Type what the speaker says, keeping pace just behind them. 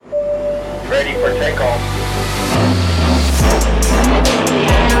Ready for takeoff.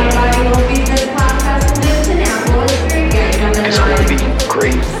 It's going to be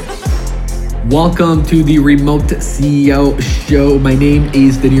great. Welcome to the Remote CEO Show. My name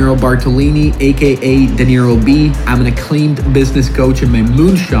is Danilo Bartolini, aka Danilo B. I'm an acclaimed business coach, and my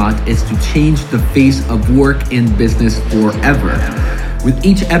moonshot is to change the face of work and business forever. With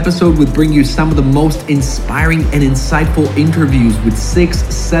each episode, we bring you some of the most inspiring and insightful interviews with 6,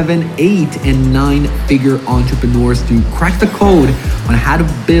 7, 8, and 9-figure entrepreneurs to crack the code on how to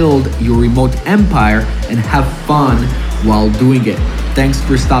build your remote empire and have fun while doing it. Thanks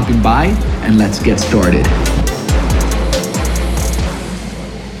for stopping by, and let's get started.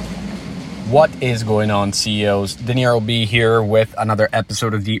 What is going on, CEOs? Danilo B here with another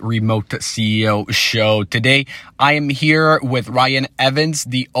episode of the Remote CEO Show. Today, I am here with Ryan Evans,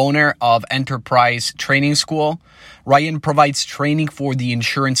 the owner of Enterprise Training School. Ryan provides training for the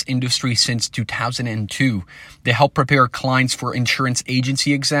insurance industry since 2002. They help prepare clients for insurance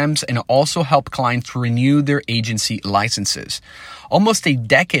agency exams and also help clients renew their agency licenses. Almost a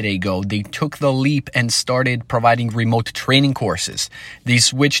decade ago, they took the leap and started providing remote training courses. They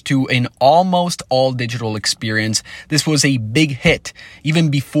switched to an almost all digital experience. This was a big hit even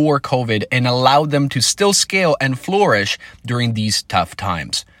before COVID and allowed them to still scale and flourish during these tough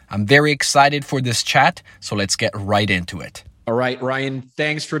times. I'm very excited for this chat, so let's get right into it. All right, Ryan,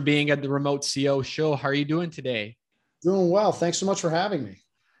 thanks for being at the Remote CEO Show. How are you doing today? Doing well. Thanks so much for having me.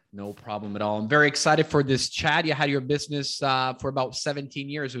 No problem at all. I'm very excited for this chat. You had your business for about 17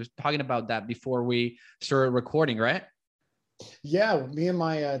 years. We were talking about that before we started recording, right? Yeah, me and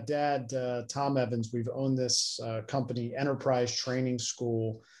my dad, Tom Evans, we've owned this company, Enterprise Training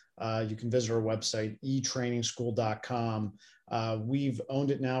School. You can visit our website, etrainingschool.com. We've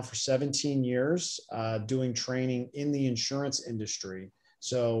owned it now for 17 years, doing training in the insurance industry.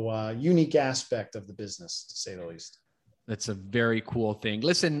 So unique aspect of the business, to say the least. That's a very cool thing.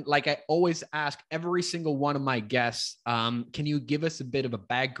 Listen, like I always ask every single one of my guests, can you give us a bit of a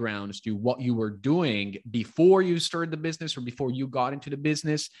background as to what you were doing before you started the business or before you got into the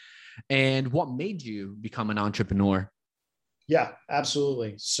business, and what made you become an entrepreneur? Yeah,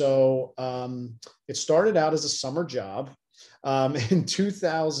 absolutely. So it started out as a summer job in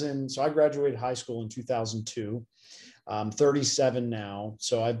 2000. So I graduated high school in 2002. I'm 37 now.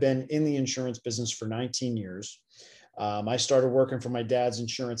 So I've been in the insurance business for 19 years. I started working for my dad's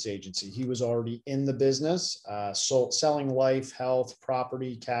insurance agency. He was already in the business, selling life, health,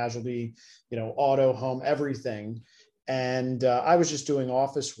 property, casualty, auto, home, everything. And I was just doing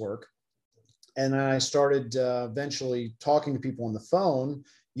office work. And then I started eventually talking to people on the phone.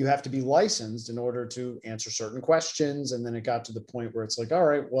 You have to be licensed in order to answer certain questions. And then it got to the point where it's like, all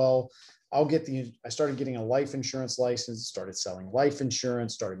right, well, I started getting a life insurance license, started selling life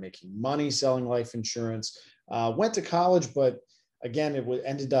insurance, started making money selling life insurance. Went to college, but again,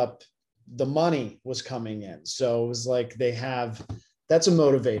 ended up, the money was coming in. So it was like that's a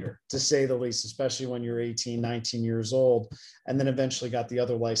motivator, to say the least, especially when you're 18, 19 years old. And then eventually got the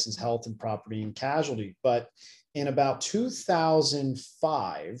other license, health and property and casualty. But in about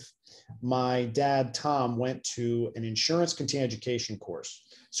 2005, my dad, Tom, went to an insurance continuing education course.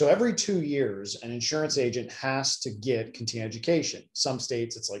 So every 2 years, an insurance agent has to get continuing education. Some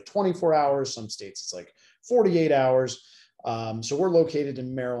states it's like 24 hours. Some states it's like 48 hours. So we're located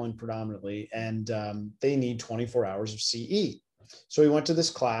in Maryland predominantly, and they need 24 hours of CE. So he went to this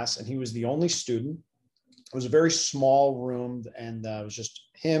class, and he was the only student. It was a very small room, and it was just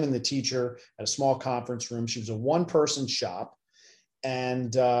him and the teacher at a small conference room. She was a one-person shop,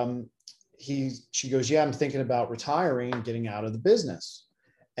 and she goes, "Yeah, I'm thinking about retiring and getting out of the business."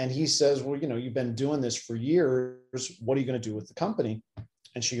 And he says, "Well, you've been doing this for years. What are you going to do with the company?"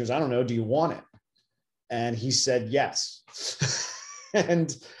 And she goes, "I don't know. Do you want it?" And he said, "Yes."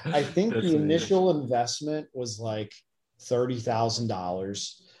 And I think the initial investment was like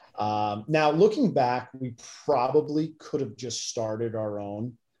 $30,000. Now, looking back, we probably could have just started our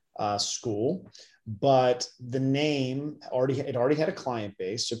own school, but the name already had a client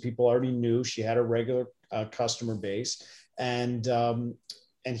base. So people already knew she had a regular customer base, and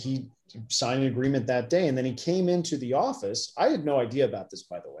he signed an agreement that day. And then he came into the office. I had no idea about this,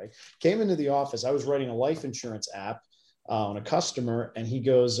 by the way. Came into the office. I was writing a life insurance app on a customer, and he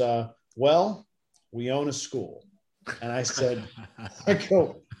goes, "Well, we own a school." And I said, I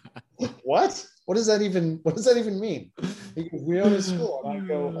go, "What? What does that even mean?" He goes, "We own a school." And I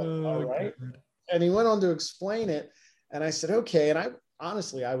go, "All right." And he went on to explain it. And I said, "Okay." And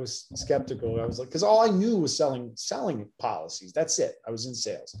honestly, I was skeptical. I was like, because all I knew was selling policies. That's it. I was in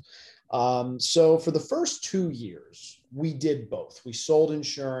sales. So for the first 2 years, we did both. We sold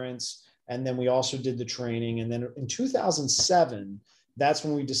insurance And then we also did the training. And then in 2007, that's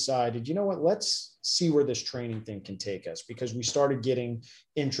when we decided, you know what, let's see where this training thing can take us, because we started getting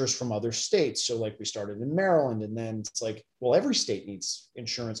interest from other states. So like we started in Maryland, and then it's like, well, every state needs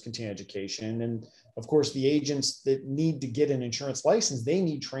insurance continuing education. And of course, the agents that need to get an insurance license, they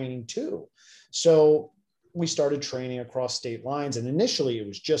need training too. So we started training across state lines. And initially it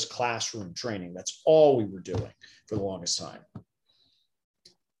was just classroom training. That's all we were doing for the longest time.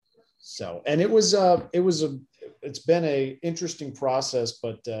 So, and it's been a interesting process,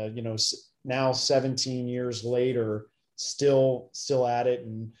 but now 17 years later, still at it.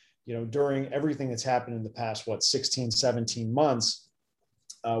 And, during everything that's happened in the past, 16, 17 months,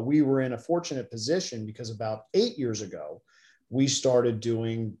 we were in a fortunate position because about 8 years ago, we started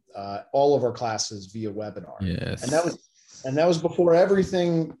doing all of our classes via webinar. Yes. And that was before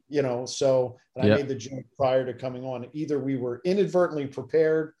everything, so I made the joke prior to coming on, either we were inadvertently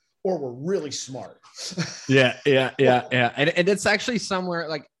prepared or we're really smart. Yeah. And it's actually somewhere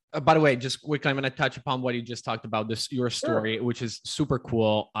like, by the way, just quickly, I'm going to touch upon what you just talked about, your story, sure, which is super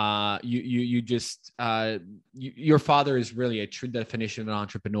cool. Your father is really a true definition of an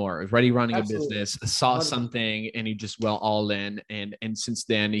entrepreneur, already running Absolutely. A business, saw 100%. Something, and he just went all in. And since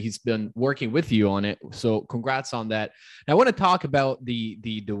then he's been working with you on it. So congrats on that. And I want to talk about the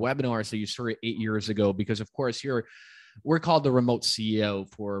webinars that you started 8 years ago, because of course we're called the remote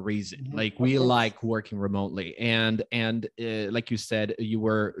CEO for a reason. Like we like working remotely, and like you said, you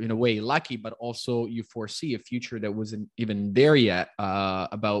were in a way lucky, but also you foresee a future that wasn't even there yet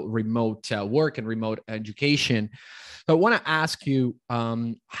about remote work and remote education. So I want to ask you,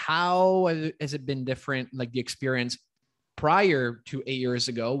 how has it been different, like the experience prior to 8 years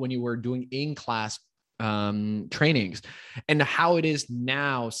ago when you were doing in-class trainings, and how it is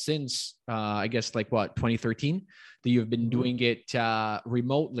now since I guess 2013 that you've been doing it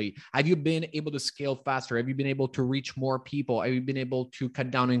remotely? Have you been able to scale faster? Have you been able to reach more people? Have you been able to cut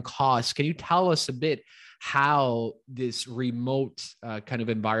down on costs? Can you tell us a bit how this remote kind of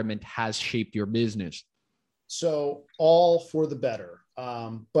environment has shaped your business? So all for the better.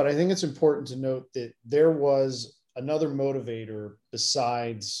 But I think it's important to note that there was another motivator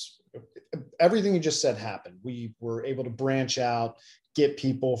besides everything you just said happened. We were able to branch out, get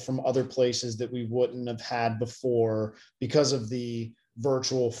people from other places that we wouldn't have had before because of the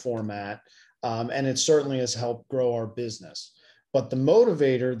virtual format. And it certainly has helped grow our business. But the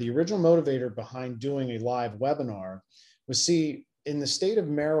original motivator behind doing a live webinar was, in the state of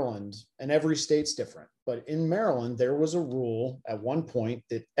Maryland, and every state's different, but in Maryland, there was a rule at one point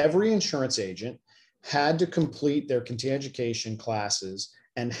that every insurance agent had to complete their continuing education classes,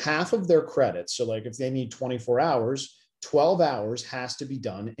 and half of their credits, so like if they need 24 hours, 12 hours has to be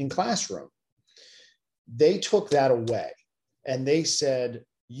done in classroom. They took that away and they said,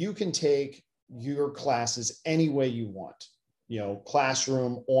 you can take your classes any way you want,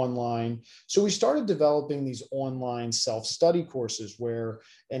 classroom, online. So we started developing these online self-study courses where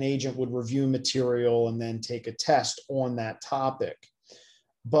an agent would review material and then take a test on that topic.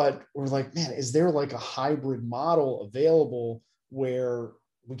 But we're like, man, is there like a hybrid model available where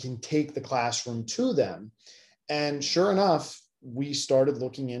we can take the classroom to them? And sure enough, we started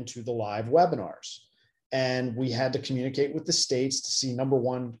looking into the live webinars, and we had to communicate with the states to see, number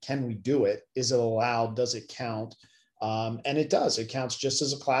one, can we do it? Is it allowed? Does it count? And it does. It counts just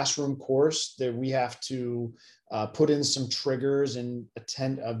as a classroom course. That we have to put in some triggers and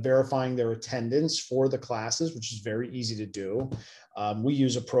verifying their attendance for the classes, which is very easy to do. We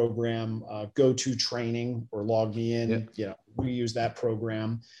use a program, GoToTraining or LogMeIn. Yeah. We use that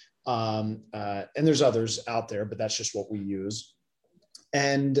program. And there's others out there, but that's just what we use.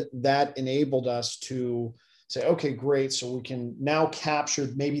 And that enabled us to say, okay, great. So we can now capture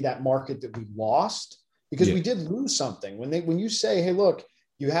maybe that market that we lost, because we did lose something. When you say, hey, look,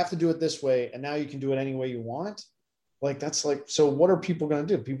 you have to do it this way, and now you can do it any way you want. So what are people going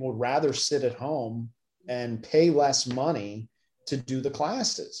to do? People would rather sit at home and pay less money to do the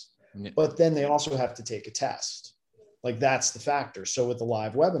classes, but then they also have to take a test. That's the factor. So with the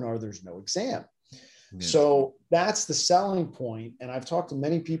live webinar, there's no exam. Yeah. So that's the selling point. And I've talked to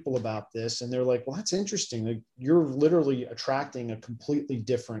many people about this, and they're like, well, that's interesting. You're literally attracting a completely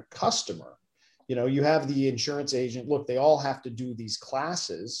different customer. You have the insurance agent, look, they all have to do these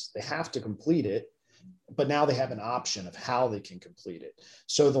classes. They have to complete it, but now they have an option of how they can complete it.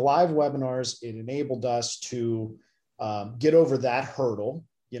 So the live webinars, it enabled us to get over that hurdle,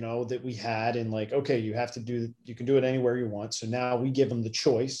 that we had, and okay, you can do it anywhere you want. So now we give them the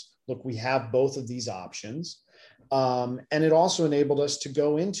choice. Look, we have both of these options. And it also enabled us to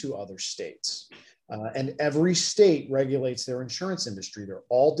go into other states. And every state regulates their insurance industry. They're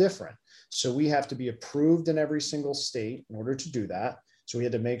all different. So we have to be approved in every single state in order to do that. So we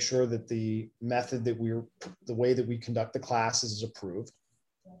had to make sure that the way that we conduct the classes is approved.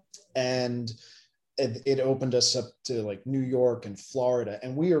 And it opened us up to like New York and Florida.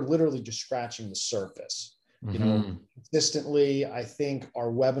 And we are literally just scratching the surface. You know, consistently, I think our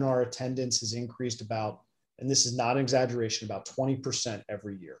webinar attendance has increased about, and this is not an exaggeration, about 20%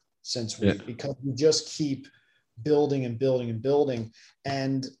 every year because we just keep building and building and building.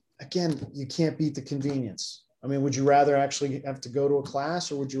 And again, you can't beat the convenience. I mean, would you rather actually have to go to a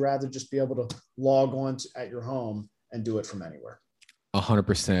class, or would you rather just be able to log on at your home and do it from anywhere?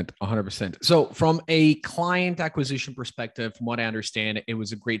 100%, 100%. So from a client acquisition perspective, from what I understand, it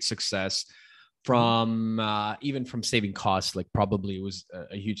was a great success. From even from saving costs, like probably it was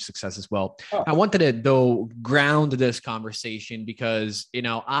a huge success as well. I wanted to though ground this conversation because, you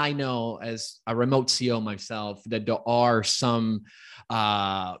know, I know as a remote CEO myself that there are some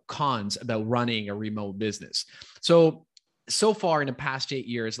cons about running a remote business. So far in the past 8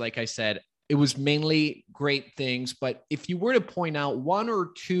 years, like I said, it was mainly great things. But if you were to point out one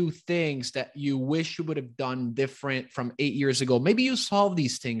or two things that you wish you would have done different from 8 years ago, maybe you solve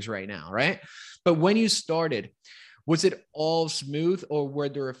these things right now, right? But when you started, was it all smooth, or were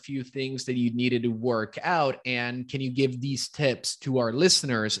there a few things that you needed to work out? And can you give these tips to our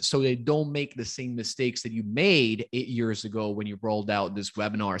listeners so they don't make the same mistakes that you made 8 years ago when you rolled out this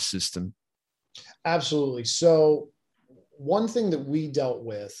webinar system? Absolutely. So one thing that we dealt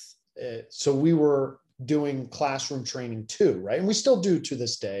with, so we were doing classroom training too, right? And we still do to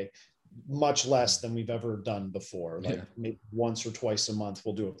this day, much less than we've ever done before. Like maybe once or twice a month,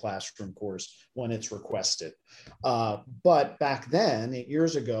 we'll do a classroom course when it's requested. But back then, 8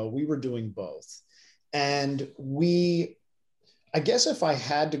 years ago, we were doing both. And I guess if I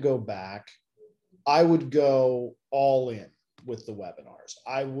had to go back, I would go all in with the webinars.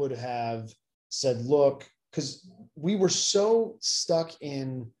 I would have said, look, because we were so stuck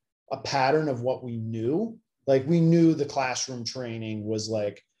in a pattern of what we knew. Like we knew the classroom training was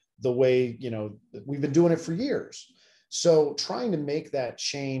like the way, you know, we've been doing it for years. So trying to make that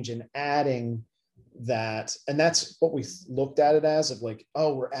change and adding that, and that's what we looked at it as, of like,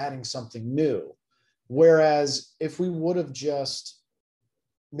 oh, we're adding something new. Whereas if we would have just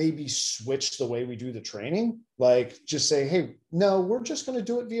maybe switched the way we do the training, like just say, hey, no, we're just going to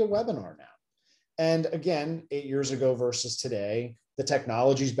do it via webinar now. And again, 8 years ago versus today, the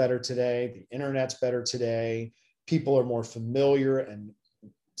technology's better today. The internet's better today. People are more familiar, and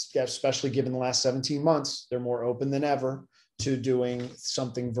especially given the last 17 months, they're more open than ever to doing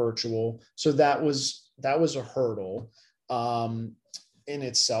something virtual. So that was a hurdle in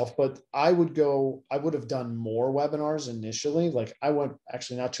itself. But I would have done more webinars initially. Like I went,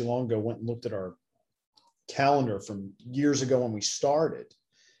 actually not too long ago, went and looked at our calendar from years ago when we started,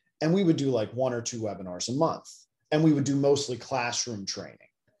 and we would do like 1 or 2 webinars a month, and we would do mostly classroom training.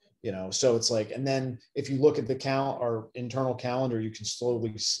 You know, so it's like, and then if you look at our internal calendar, you can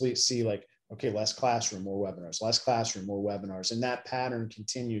slowly see like, okay, less classroom, more webinars, less classroom, more webinars. And that pattern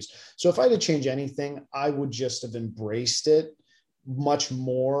continues. So if I had to change anything, I would just have embraced it much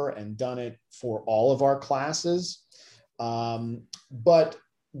more and done it for all of our classes. But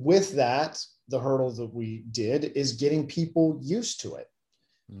with that, the hurdle that we did is getting people used to it.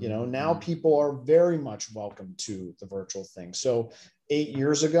 You know, now people are very much welcome to the virtual thing. So 8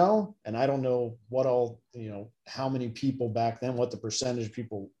 years ago, and I don't know how many people back then, what the percentage of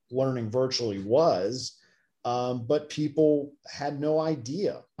people learning virtually was, but people had no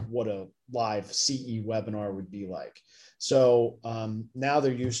idea what a live CE webinar would be like. So now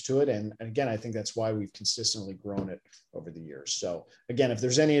they're used to it. And again, I think that's why we've consistently grown it over the years. So again, if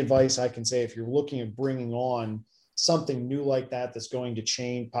there's any advice I can say, if you're looking at bringing on something new like that, that's going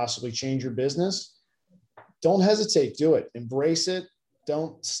to possibly change your business, don't hesitate, do it, embrace it.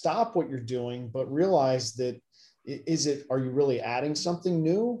 Don't stop what you're doing, but realize that are you really adding something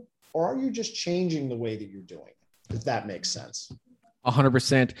new, or are you just changing the way that you're doing it? If that makes sense.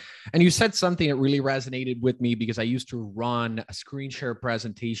 100%. And you said something that really resonated with me, because I used to run screen share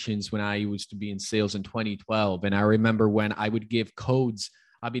presentations when I used to be in sales in 2012. And I remember when I would give codes,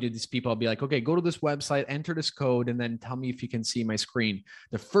 I'll be to these people, I'll be like, okay, go to this website, enter this code, and then tell me if you can see my screen.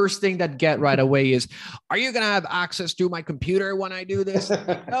 The first thing that get right away is, are you going to have access to my computer when I do this?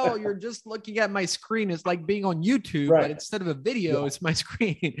 No, you're just looking at my screen. It's like being on YouTube, right? But instead of a video, it's my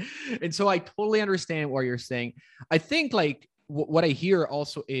screen. And so I totally understand what you're saying. I think like what I hear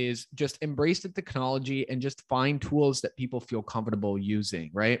also is just embrace the technology and just find tools that people feel comfortable using,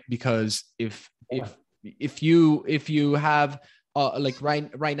 right? Because if you have like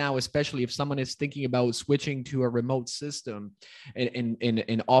right now, especially if someone is thinking about switching to a remote system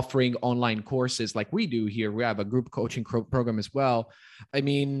and offering online courses like we do here, we have a group coaching program as well. I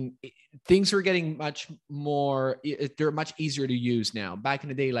mean, things are getting much more, they're much easier to use now. Back in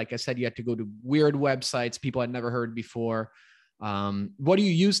the day, like I said, you had to go to weird websites people had never heard before. What do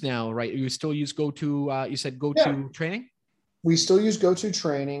you use now, right? You still use GoTo, you said GoTo Training? We still use GoTo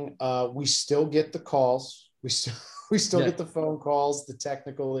Training. We still get the calls. We still get the phone calls, the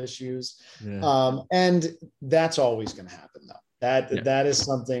technical issues. And that's always going to happen though. That is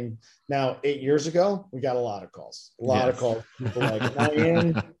something. Now, 8 years ago, we got a lot of calls, of calls. People like, am I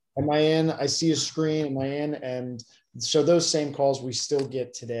in? Am I in? I see a screen. Am I in? And so those same calls we still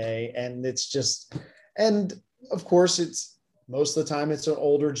get today. And it's just, and of course it's most of the time it's an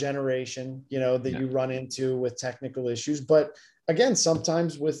older generation, that you run into with technical issues. But again,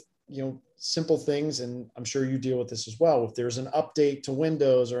 sometimes with, simple things, and I'm sure you deal with this as well. If there's an update to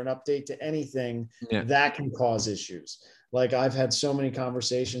Windows or an update to anything, that can cause issues. Like I've had so many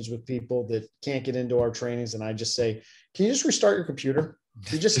conversations with people that can't get into our trainings, and I just say, can you just restart your computer?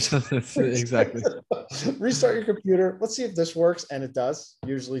 You just exactly restart your computer. Let's see if this works. And it does,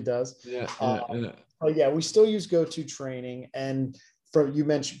 usually does. But yeah, we still use GoTo Training. And you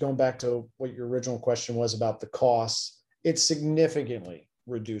mentioned, going back to what your original question was about the costs, it significantly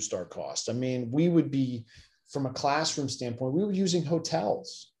reduced our cost. I mean, we would be, from a classroom standpoint, we were using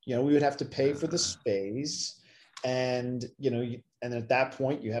hotels. We would have to pay for the space, and and at that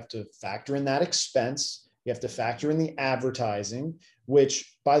point you have to factor in that expense. You have to factor in the advertising,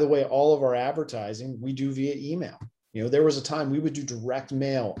 which, by the way, all of our advertising we do via email. There was a time we would do direct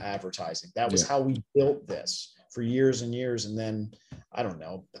mail advertising. That was how we built this for years and years. And then, I don't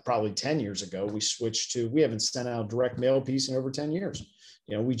know, probably 10 years ago, we switched to, we haven't sent out a direct mail piece in over 10 years.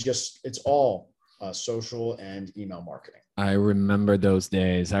 It's all social and email marketing. I remember those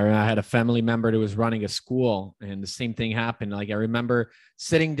days. I had a family member that was running a school, and the same thing happened. Like I remember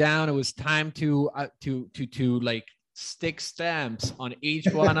sitting down, it was time to like stick stamps on each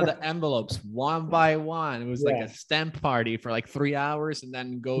one of the envelopes one by one. It was like a stamp party for like 3 hours, and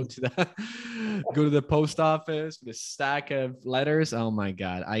then go to the post office with a stack of letters. Oh my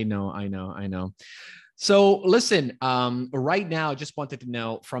God. I know. So listen, right now, I just wanted to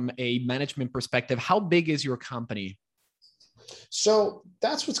know from a management perspective, how big is your company? So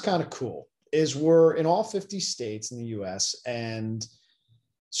that's what's kind of cool, is we're in all 50 states in the US. And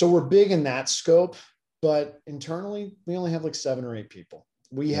so we're big in that scope, but internally we only have like 7 or 8 people.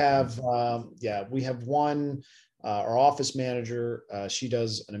 We have, we have one, our office manager. She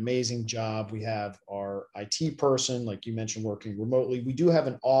does an amazing job. We have our IT person, like you mentioned, working remotely. We do have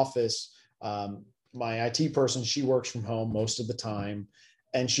an office. My IT person, she works from home most of the time,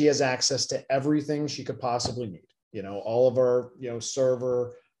 and she has access to everything she could possibly need. All of our,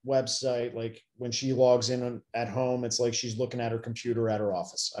 server, website. Like when she logs in at home, it's like she's looking at her computer at her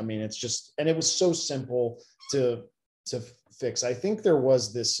office. I mean, it's just, and it was so simple to fix. I think there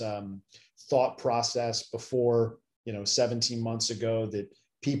was this thought process before, 17 months ago, that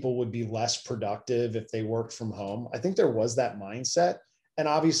people would be less productive if they worked from home. I think there was that mindset, and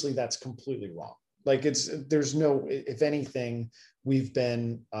obviously that's completely wrong. Like if anything, we've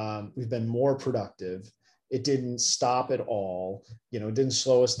been more productive. It didn't stop at all. It didn't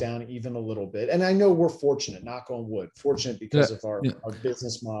slow us down even a little bit. And I know we're fortunate, knock on wood, fortunate because of our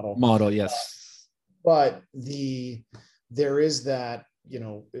business model. Yes. But there is that,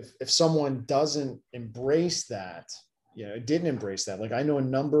 if someone doesn't embrace that, didn't embrace that. Like I know a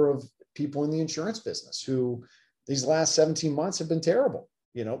number of people in the insurance business who these last 17 months have been terrible.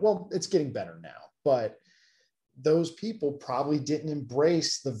 Well, it's getting better now, but those people probably didn't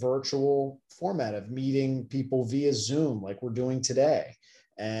embrace the virtual format of meeting people via Zoom, like we're doing today,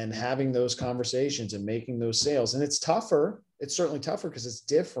 and having those conversations and making those sales. And it's tougher. It's certainly tougher because it's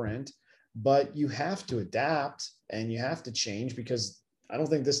different, but you have to adapt and you have to change, because I don't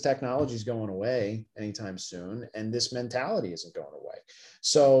think this technology is going away anytime soon. And this mentality isn't going away.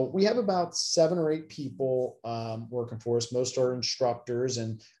 So we have about 7 or 8 people working for us. Most are instructors.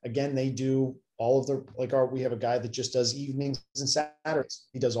 And again, they do all of we have a guy that just does evenings and Saturdays.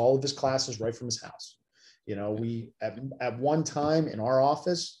 He does all of his classes right from his house. We at one time in our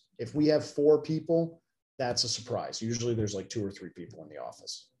office, if we have 4 people, that's a surprise. Usually there's like 2 or 3 people in the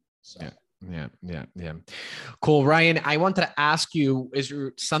office. So. Yeah. Cool. Ryan, I wanted to ask you, is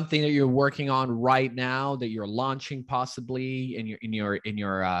there something that you're working on right now that you're launching possibly in your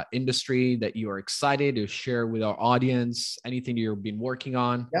industry that you are excited to share with our audience? Anything you've been working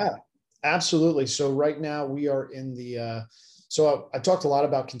on? Yeah, absolutely. So right now we are in the So I talked a lot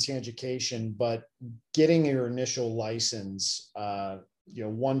about continuing education, but getting your initial license,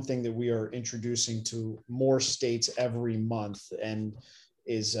 one thing that we are introducing to more states every month, and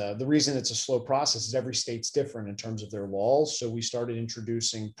is the reason it's a slow process is every state's different in terms of their laws. So we started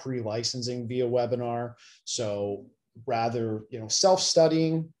introducing pre-licensing via webinar. So rather,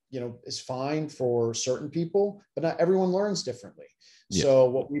 self-studying, is fine for certain people, but not everyone learns differently. Yeah. So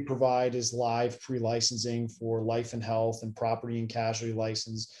what we provide is live pre-licensing for life and health and property and casualty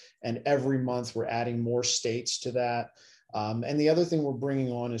license. And every month we're adding more states to that. And the other thing we're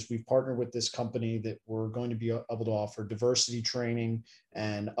bringing on is we've partnered with this company that we're going to be able to offer diversity training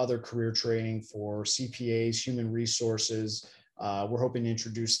and other career training for CPAs, human resources. We're hoping to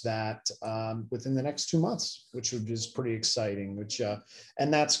introduce that within the next 2 months, which is pretty exciting.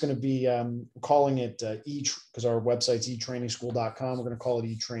 And that's going to be calling it because our website's etrainingschool.com. We're going to call it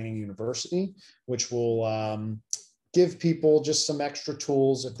eTraining University, which will give people just some extra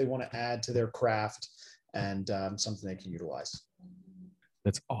tools if they want to add to their craft and something they can utilize.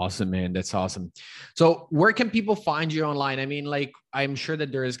 That's awesome, man. That's awesome. So where can people find you online? I mean, like, I'm sure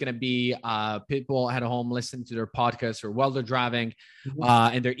that there is going to be people at home listening to their podcast or while they're driving,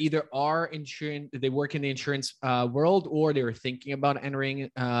 and they're either are insurance, they work in the insurance world, or they're thinking about entering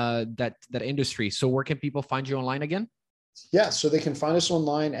that industry. So where can people find you online again? Yeah, so they can find us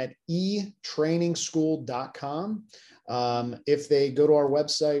online at etrainingschool.com. If they go to our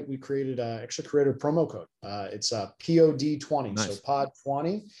website, we created a promo code. It's POD20, nice. So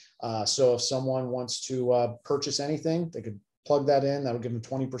POD20. So if someone wants to purchase anything, they could plug that in. That'll give them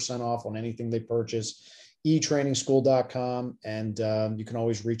 20% off on anything they purchase. etrainingschool.com. And you can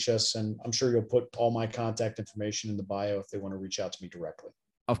always reach us. And I'm sure you'll put all my contact information in the bio if they want to reach out to me directly.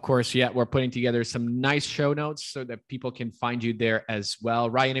 Of course, yeah, we're putting together some nice show notes so that people can find you there as well.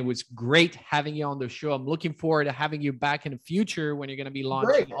 Ryan, it was great having you on the show. I'm looking forward to having you back in the future when you're going to be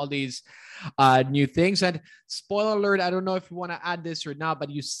launching all these new things. And spoiler alert, I don't know if you want to add this or not, but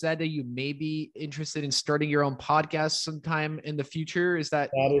you said that you may be interested in starting your own podcast sometime in the future. Is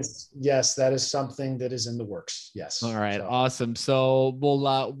that? Yes, that is something that is in the works. Yes. All right. Awesome. So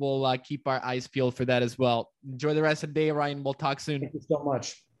we'll keep our eyes peeled for that as well. Enjoy the rest of the day, Ryan. We'll talk soon. Thank you so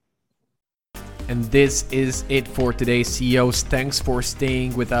much. And this is it for today, CEOs. Thanks for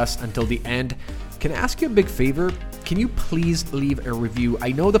staying with us until the end. Can I ask you a big favor? Can you please leave a review?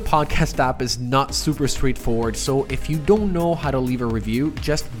 I know the podcast app is not super straightforward, so if you don't know how to leave a review,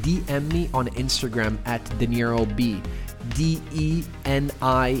 just DM me on Instagram at DeNieroB, DENIEROB,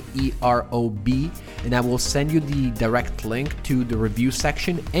 and I will send you the direct link to the review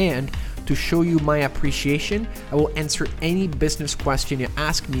section. And to show you my appreciation, I will answer any business question you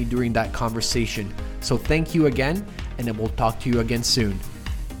ask me during that conversation. So thank you again, and I will talk to you again soon.